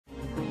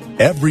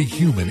Every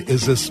human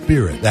is a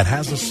spirit that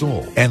has a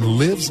soul and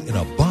lives in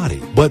a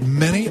body, but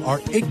many are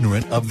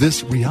ignorant of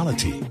this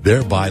reality,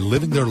 thereby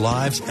living their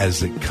lives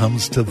as it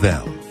comes to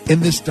them. In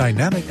this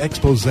dynamic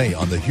expose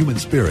on the human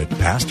spirit,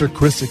 Pastor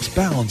Chris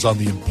expounds on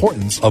the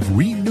importance of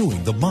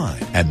renewing the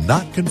mind and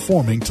not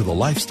conforming to the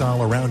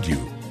lifestyle around you.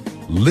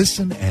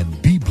 Listen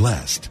and be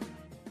blessed.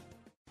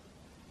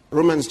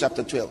 Romans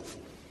chapter 12.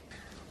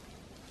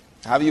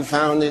 Have you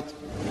found it?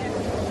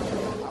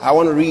 I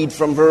want to read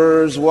from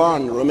verse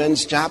 1,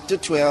 Romans chapter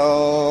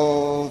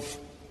 12.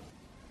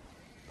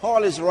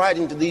 Paul is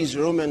writing to these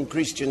Roman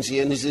Christians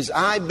here, and he says,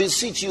 I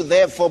beseech you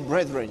therefore,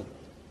 brethren,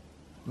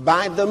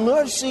 by the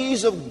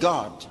mercies of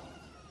God,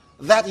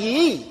 that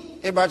ye,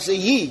 everybody say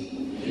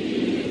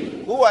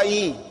ye. Who are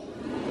ye?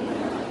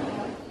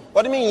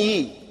 What do you mean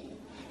ye?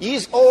 Ye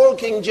is old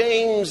King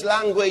James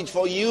language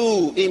for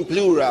you in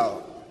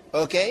plural.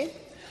 Okay?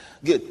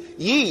 Good.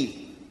 Ye.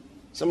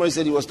 Somebody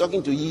said he was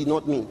talking to ye,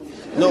 not me.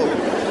 No.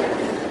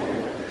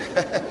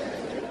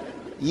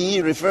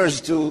 Ye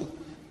refers to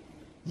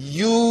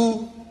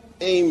you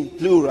in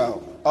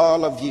plural,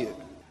 all of you.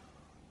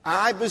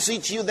 I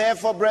beseech you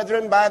therefore,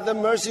 brethren, by the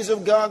mercies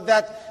of God,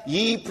 that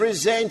ye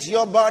present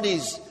your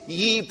bodies.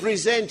 Ye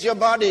present your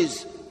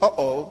bodies.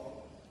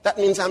 That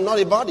means I'm not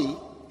a body.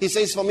 He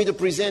says for me to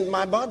present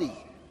my body.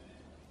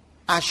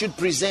 I should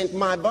present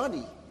my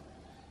body.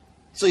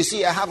 So you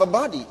see, I have a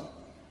body.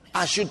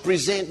 I should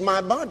present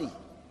my body.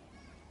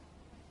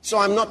 So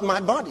I'm not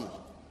my body.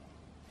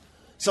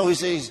 So he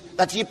says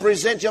that ye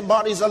present your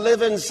bodies a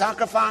living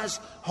sacrifice,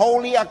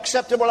 wholly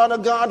acceptable unto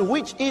God,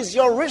 which is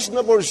your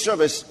reasonable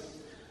service.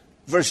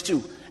 Verse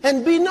 2.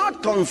 And be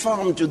not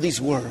conformed to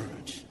this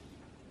world.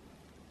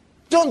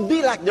 Don't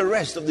be like the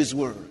rest of this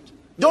world.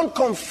 Don't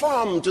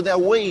conform to their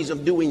ways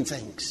of doing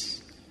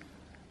things.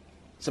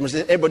 Somebody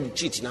says, everybody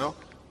cheats now.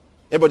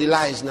 Everybody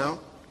lies now.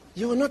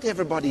 You are not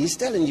everybody. He's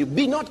telling you,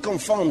 be not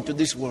conformed to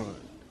this world.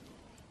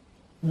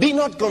 Be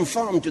not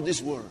conformed to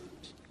this world.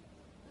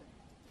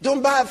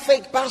 Don't buy a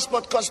fake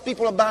passport because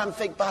people are buying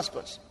fake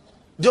passports.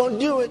 Don't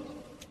do it.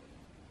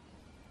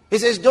 He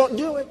says, don't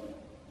do it.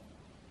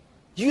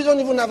 You don't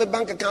even have a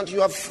bank account.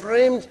 You have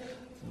framed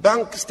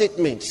bank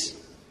statements.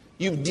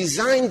 You've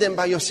designed them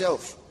by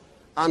yourself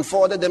and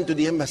forwarded them to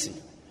the embassy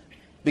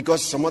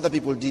because some other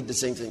people did the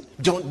same thing.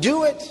 Don't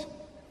do it.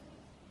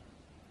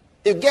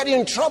 It'll get you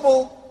in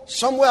trouble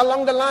somewhere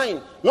along the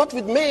line. Not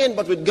with man,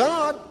 but with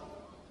God.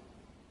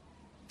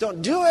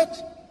 Don't do it.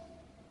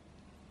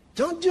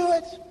 Don't do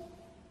it.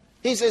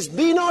 He says,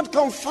 be not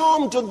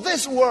conformed to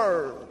this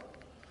world.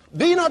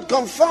 Be not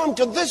conformed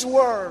to this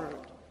world.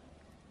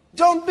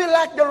 Don't be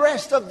like the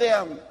rest of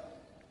them.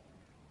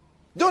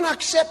 Don't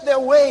accept their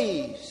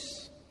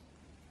ways.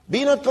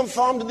 Be not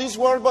conformed to this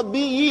world, but be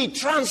ye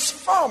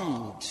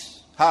transformed.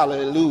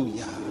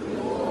 Hallelujah.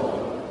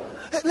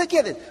 Look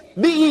at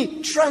it. Be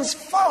ye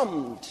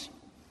transformed.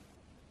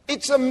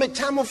 It's a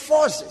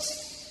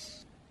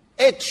metamorphosis.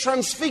 A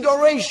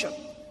transfiguration.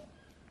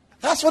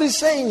 That's what he's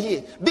saying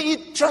here. Be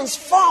ye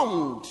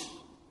transformed.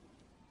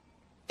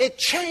 A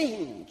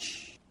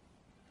change.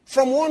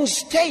 From one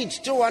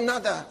state to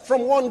another.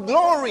 From one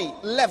glory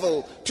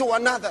level to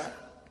another.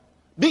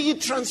 Be ye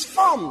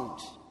transformed.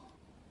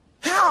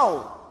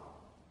 How?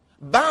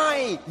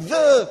 By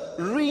the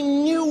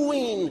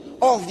renewing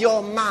of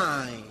your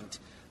mind.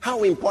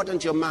 How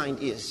important your mind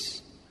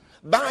is.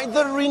 By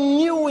the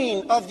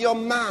renewing of your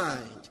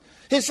mind.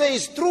 He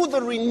says, through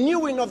the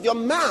renewing of your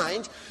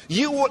mind,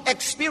 you will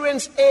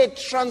experience a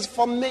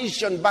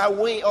transformation by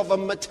way of a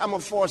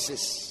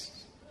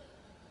metamorphosis.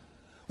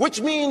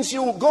 Which means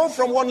you go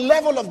from one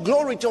level of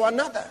glory to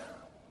another.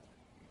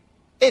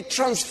 A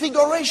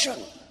transfiguration.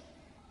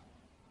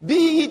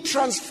 Be ye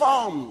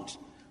transformed.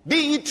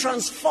 Be ye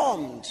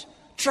transformed.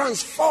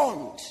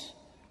 Transformed.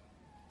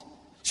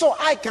 So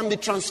I can be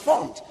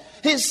transformed.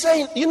 He's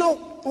saying, you know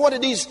what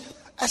it is?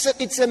 I said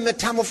it's a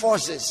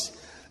metamorphosis.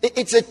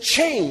 It's a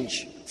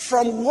change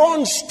from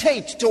one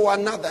state to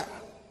another.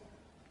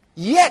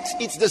 Yet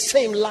it's the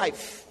same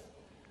life.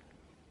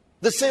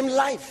 The same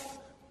life.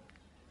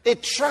 A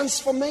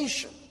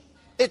transformation.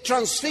 A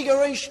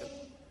transfiguration.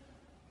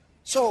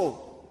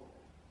 So,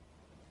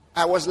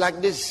 I was like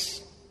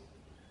this.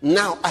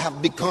 Now I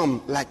have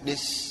become like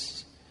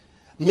this.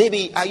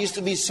 Maybe I used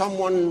to be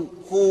someone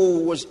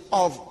who was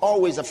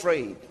always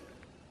afraid.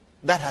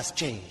 That has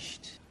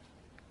changed.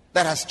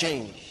 That has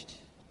changed.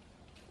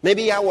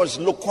 Maybe I was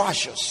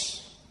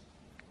loquacious,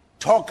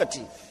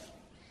 talkative.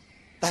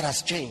 That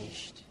has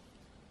changed.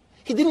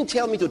 He didn't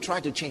tell me to try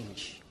to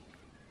change.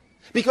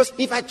 Because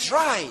if I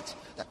tried,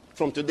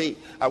 from today,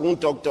 I won't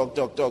talk.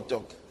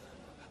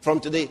 From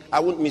today,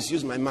 I won't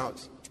misuse my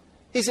mouth.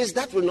 He says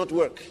that will not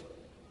work.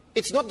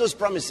 It's not those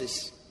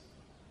promises.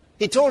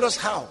 He told us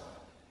how.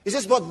 He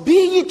says, but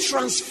be ye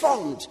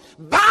transformed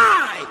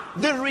by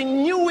the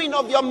renewing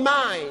of your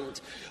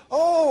mind.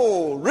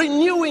 Oh,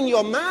 renewing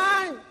your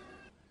mind.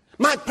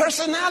 My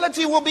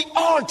personality will be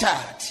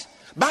altered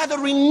by the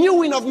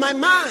renewing of my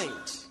mind.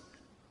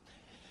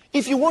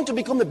 If you want to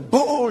become a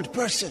bold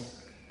person,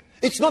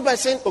 It's not by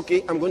saying,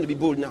 okay, I'm going to be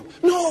bold now.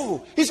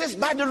 No, he says,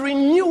 by the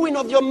renewing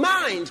of your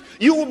mind,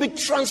 you will be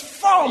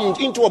transformed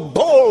into a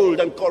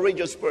bold and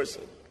courageous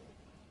person.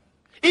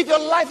 If your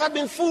life had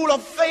been full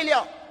of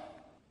failure,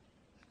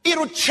 it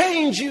will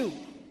change you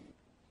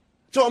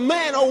to a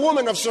man or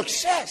woman of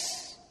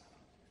success.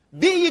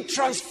 Be ye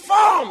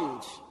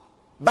transformed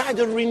by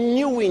the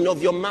renewing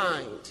of your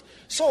mind.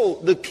 So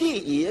the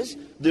key is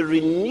the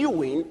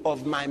renewing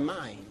of my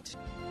mind.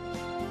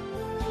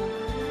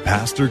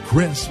 Pastor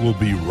Chris will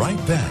be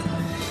right back.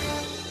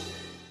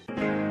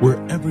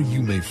 Wherever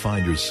you may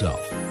find yourself,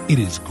 it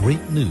is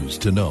great news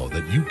to know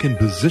that you can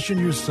position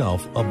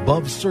yourself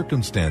above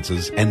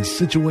circumstances and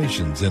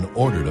situations in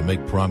order to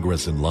make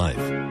progress in life.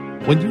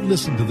 When you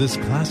listen to this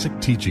classic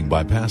teaching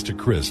by Pastor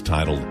Chris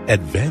titled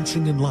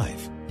Advancing in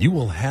Life, you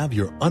will have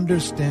your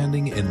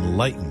understanding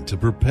enlightened to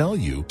propel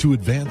you to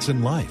advance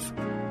in life.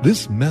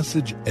 This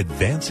message,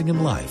 Advancing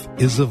in Life,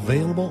 is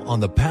available on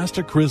the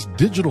Pastor Chris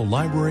Digital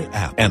Library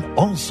app and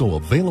also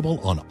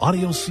available on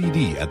audio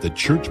CD at the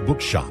church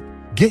bookshop.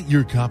 Get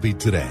your copy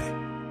today.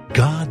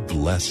 God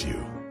bless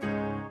you.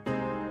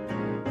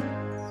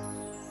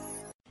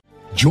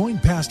 Join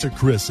Pastor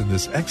Chris in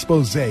this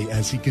expose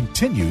as he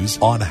continues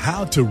on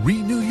how to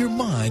renew your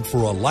mind for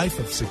a life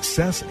of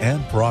success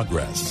and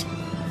progress.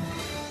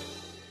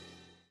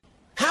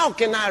 How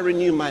can I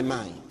renew my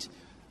mind?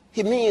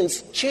 It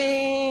means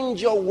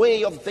change your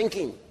way of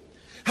thinking.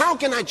 How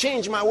can I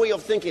change my way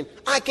of thinking?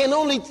 I can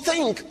only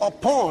think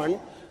upon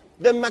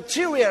the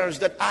materials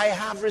that I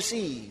have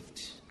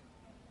received.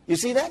 You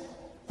see that?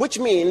 Which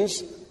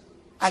means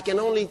I can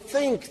only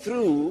think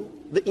through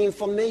the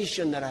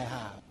information that I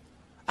have.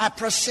 I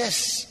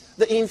process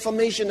the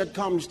information that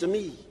comes to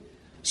me.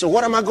 So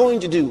what am I going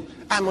to do?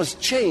 I must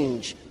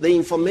change the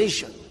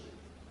information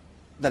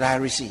that I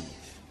receive.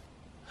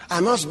 I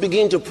must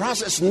begin to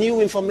process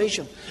new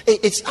information.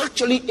 It's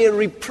actually a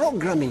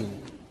reprogramming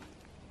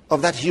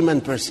of that human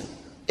person.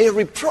 A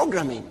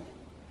reprogramming.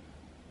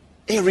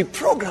 A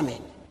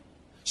reprogramming.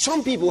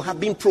 Some people have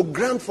been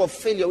programmed for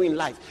failure in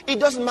life. It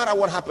doesn't matter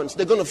what happens,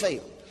 they're going to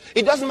fail.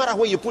 It doesn't matter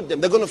where you put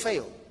them, they're going to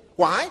fail.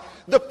 Why?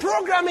 The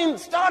programming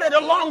started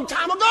a long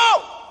time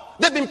ago.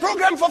 They've been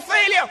programmed for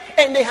failure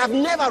and they have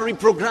never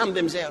reprogrammed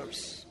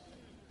themselves.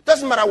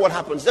 Doesn't matter what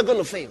happens, they're going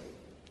to fail.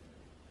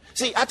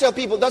 See, I tell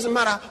people, it doesn't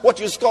matter what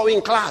you score in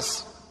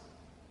class,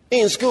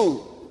 in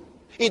school.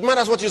 It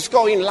matters what you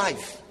score in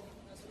life.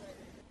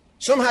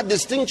 Some had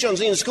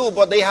distinctions in school,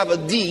 but they have a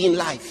D in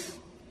life.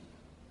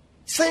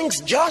 Things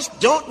just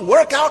don't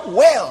work out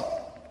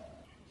well.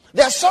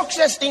 Their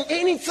success in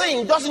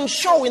anything doesn't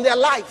show in their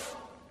life.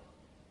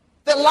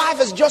 Their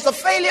life is just a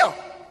failure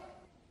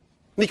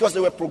because they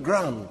were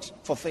programmed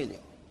for failure.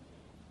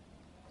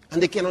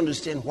 And they can't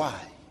understand why.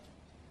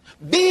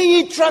 Be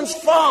ye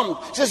transformed.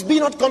 It says, be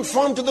not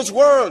conformed to this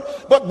world,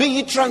 but be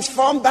ye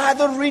transformed by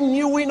the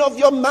renewing of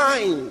your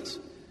mind.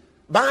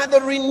 By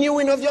the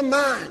renewing of your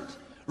mind.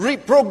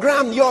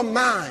 Reprogram your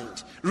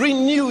mind.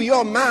 Renew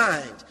your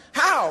mind.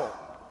 How?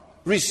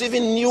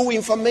 Receiving new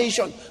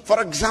information.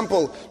 For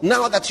example,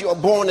 now that you are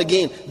born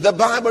again, the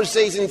Bible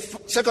says in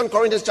 2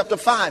 Corinthians chapter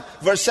 5,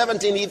 verse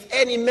 17, if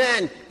any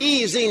man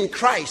is in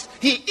Christ,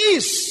 he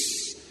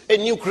is a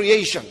new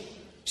creation.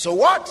 So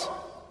what?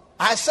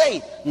 I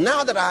say,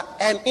 now that I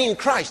am in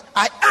Christ,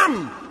 I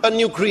am a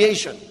new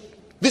creation.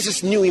 This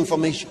is new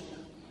information.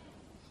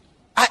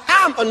 I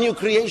am a new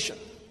creation.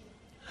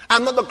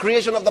 I'm not the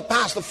creation of the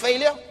past of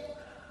failure.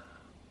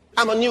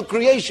 I'm a new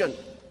creation,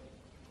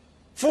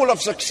 full of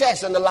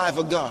success in the life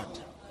of God.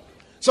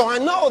 So I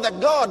know that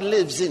God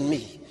lives in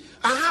me.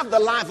 I have the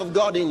life of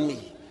God in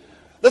me.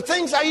 The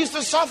things I used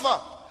to suffer,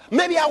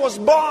 maybe I was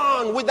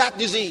born with that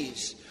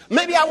disease.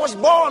 Maybe I was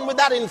born with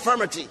that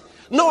infirmity.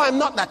 No, I'm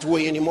not that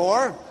way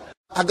anymore.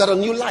 I've got a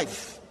new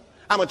life.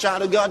 I'm a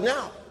child of God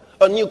now.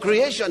 A new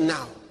creation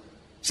now.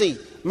 See,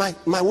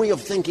 my way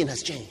of thinking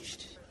has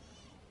changed.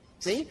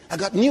 See, I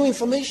got new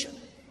information.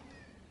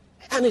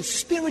 And it's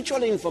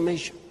spiritual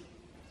information.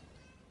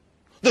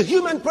 The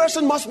human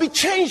person must be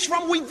changed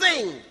from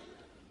within.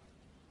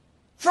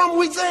 From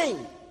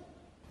within.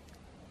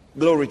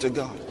 Glory to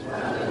God.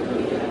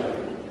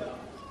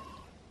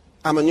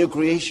 I'm a new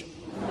creation.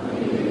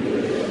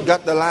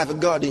 Got the life of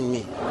God in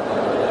me.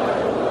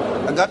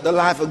 I got the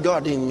life of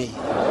God in me.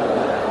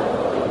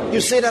 You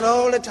say that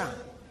all the time.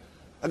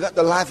 I got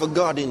the life of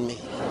God in me.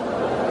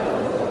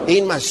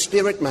 In my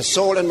spirit, my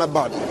soul, and my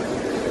body.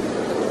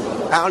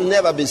 I'll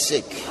never be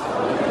sick.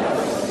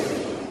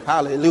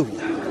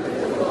 Hallelujah.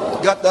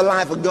 Got the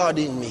life of God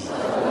in me.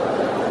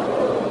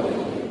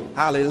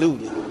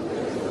 Hallelujah.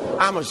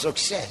 I'm a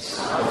success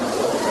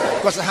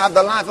because I have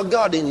the life of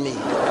God in me.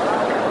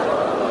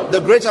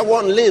 The greater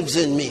one lives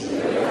in me.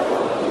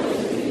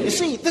 You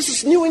see, this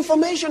is new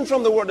information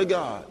from the Word of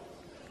God.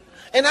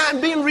 And I'm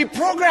being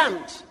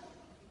reprogrammed.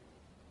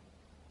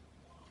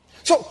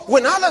 So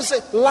when others say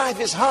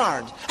life is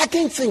hard, I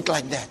can't think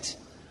like that.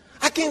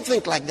 I can't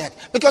think like that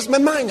because my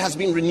mind has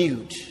been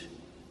renewed.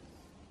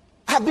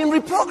 I've been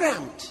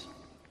reprogrammed.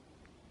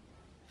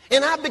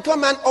 And I've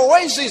become an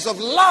oasis of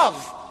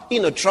love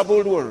in a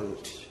troubled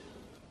world.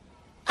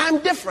 I'm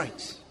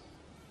different.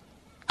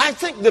 I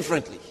think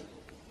differently.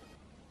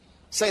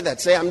 Say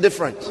that. Say, I'm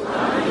different.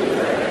 I'm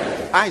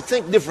different. I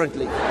think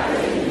differently.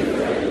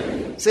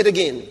 Say it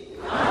again.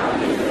 I'm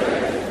different.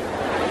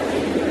 I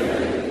think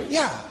differently.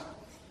 Yeah.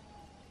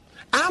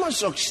 I'm a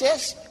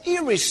success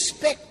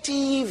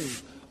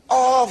irrespective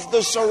of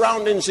the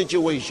surrounding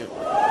situation.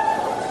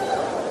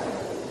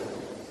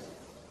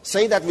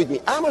 Say that with me.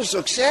 I'm a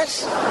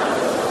success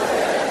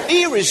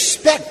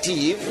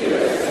irrespective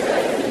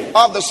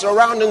of the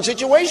surrounding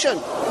situation.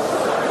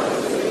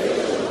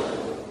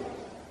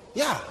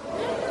 Yeah.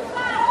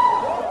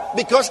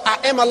 Because I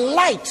am a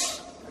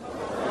light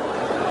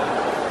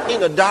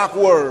in a dark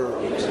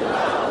world.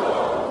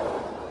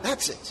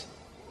 That's it.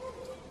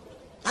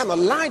 I'm a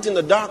light in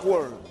the dark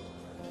world.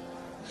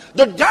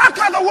 The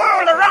darker the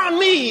world around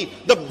me,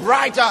 the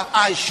brighter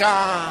I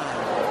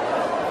shine.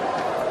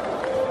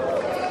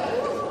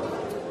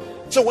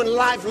 So when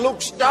life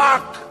looks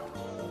dark,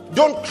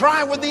 don't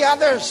cry with the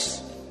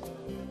others.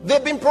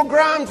 They've been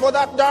programmed for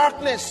that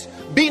darkness.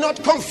 Be not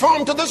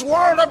conformed to this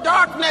world of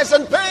darkness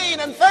and pain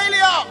and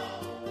failure.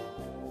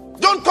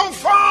 Don't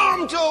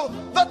conform to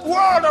that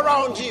world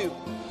around you.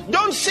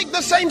 Don't seek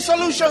the same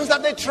solutions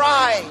that they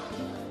try.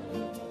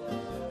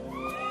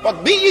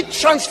 But be ye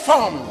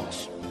transformed,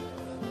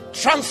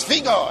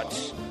 transfigured,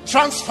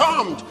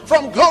 transformed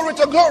from glory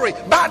to glory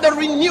by the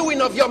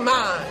renewing of your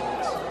mind.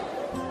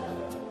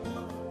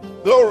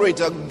 Glory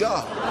to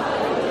God.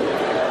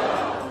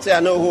 Say, I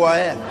know who I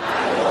am.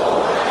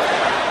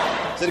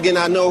 Say it again,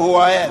 I know who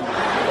I am.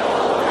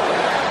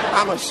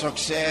 I'm a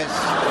success.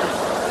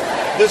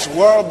 This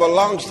world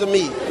belongs to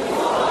me.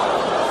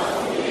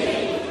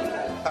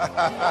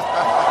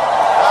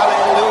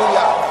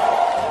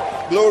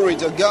 Hallelujah. Glory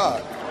to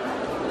God.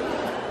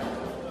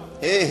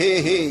 Hey,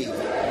 hey, hey.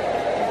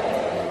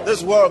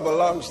 This world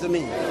belongs to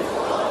me.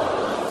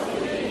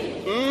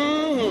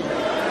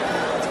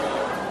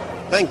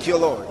 Thank you,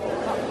 Lord.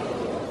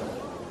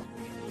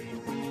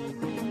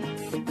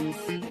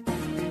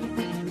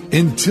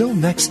 Until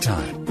next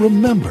time,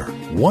 remember,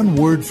 one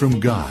word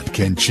from God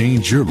can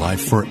change your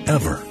life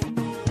forever.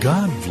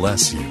 God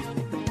bless you.